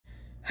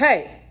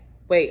Hey,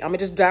 wait, I'm gonna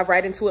just dive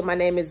right into it. My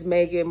name is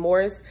Megan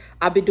Morris.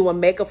 I've been doing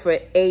makeup for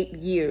 8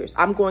 years.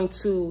 I'm going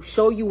to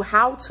show you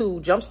how to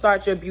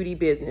jumpstart your beauty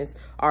business,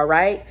 all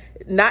right?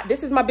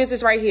 This is my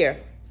business right here,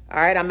 all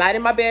right? I'm not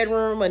in my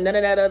bedroom or none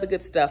of that other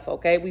good stuff,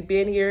 okay? We've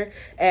been here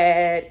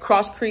at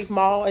Cross Creek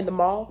Mall in the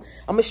mall.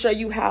 I'm gonna show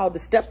you how the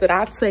steps that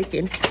I've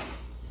taken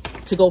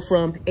to go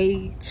from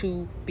A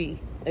to B.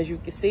 As you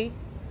can see,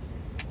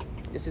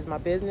 this is my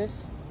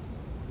business,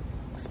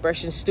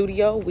 Expression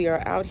Studio. We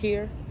are out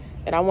here.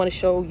 And I want to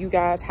show you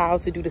guys how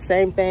to do the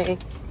same thing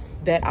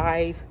that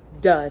I've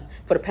done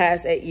for the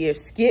past 8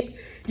 years.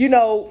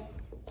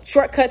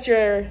 Shortcut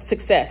your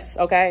success,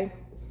 okay?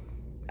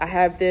 I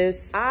have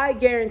this. I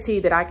guarantee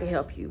that I can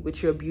help you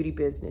with your beauty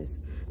business.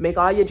 Make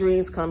all your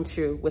dreams come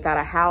true without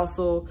a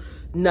hassle,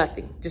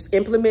 nothing. Just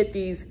implement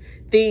these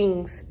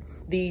things,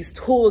 these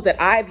tools that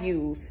I've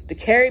used to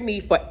carry me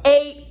for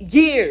 8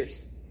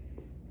 years.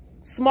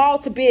 Small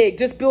to big,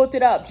 just built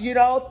it up,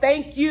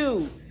 Thank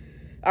you,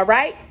 all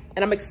right?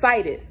 And I'm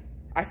excited.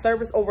 I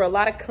service over a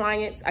lot of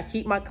clients. I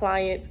keep my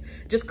clients.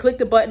 Just click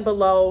the button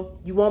below.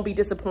 You won't be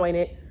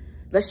disappointed.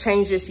 Let's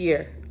change this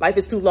year. Life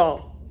is too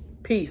long.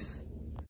 Peace.